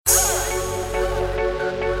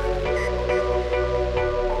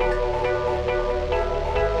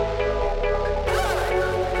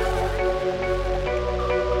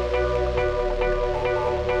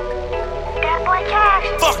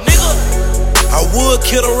would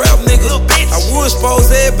kill a rap nigga. I would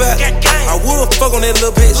expose everybody. I would fuck on that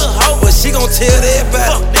little bitch, but she gon' tell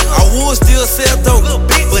everybody. I would still sell dope,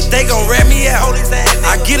 but they gon' rat me out.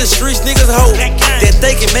 I get the streets niggas hope that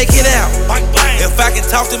they can make it out. If I can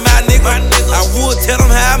talk to my nigga, I would tell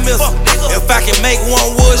them how I miss them. If I can make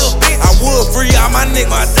one wish, I would free all my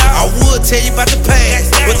niggas. I would tell you about the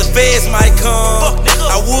past, but the feds might come.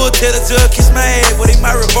 I would tell the judge kiss my ass, but he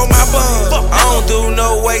might revoke my bond. I don't do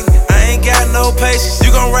no waiting, I ain't got no patience.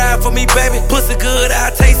 You gon' ride for me, baby, pussy good,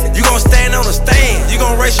 I taste it. You gon' stand on the stand, you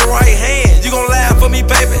gon' raise your right hand. You gon' laugh for me,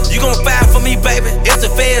 baby, you gon' fight for me, baby. If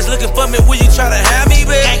the feds looking for me, will you try to have me,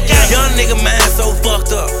 baby? Young nigga mind so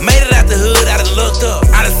fucked up, made it out the hood, I done looked up.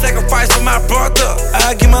 I done sacrificed for my brother,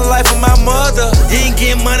 I give my life for my mother. You ain't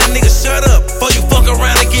getting money, nigga, shut up, before you fuck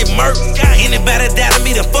around and get murdered. Anybody doubting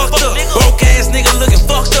me, then fucked up. Broke ass nigga looking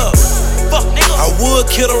fucked up. I would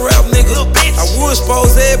kill a rap nigga. I would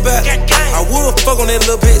expose everybody. I would fuck on that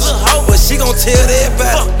little bitch, but she gon' tell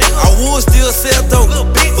everybody. I would still sell dope,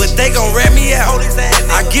 but they gon' rat me out.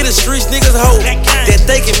 I get the streets niggas hope that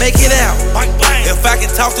they can make it out. If I can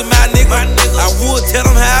talk to my nigga, I would tell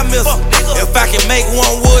them how I miss them. If I can make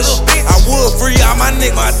one wish, I would free all my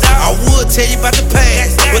niggas. I would tell you about the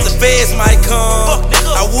past, but the feds might come.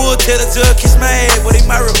 I would tell the judge kiss my ass, but he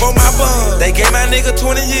might revoke my bond. They gave my nigga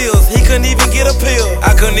 20 years, he couldn't even get a pill.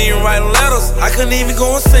 I couldn't even write letters, I couldn't even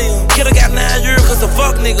go and see him. Kidda got 9 years cause of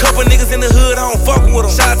fuck nigga. Couple niggas in the hood, I don't fuck with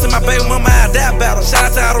them. Shout out to my baby mama, I die about them.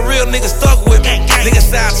 Shout out to all the real niggas stuck with me.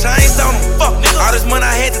 Niggas say I changed on them. Fuck nigga. All this money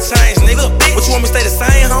I had to change, nigga. What you want me to stay the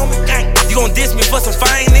same, homie? You gon' diss me for some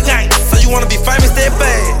fame, nigga? So you wanna be famous that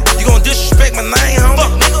bad? You gon' disrespect my name,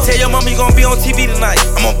 homie? Tell your mama you gon' be on TV tonight.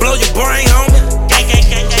 I'm gon' blow your brain, homie.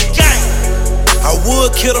 I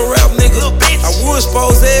would kill a rap nigga. I would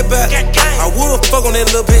expose everybody. I would fuck on that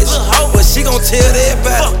little bitch, but she gon' tell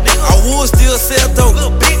everybody. I would still sell dope,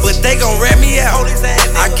 but they gon' rat me out.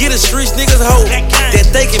 I get the streets niggas hope that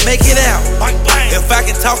they can make it out. If I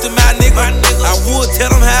can talk to my nigga, I would tell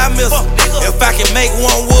them how I miss them. If I can make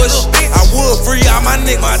one wish, I would free all my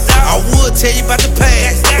niggas. I would tell you about the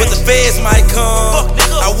past, but the feds might come.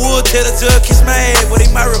 I would tell the judge kiss my ass, but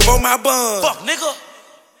he might revoke my bond.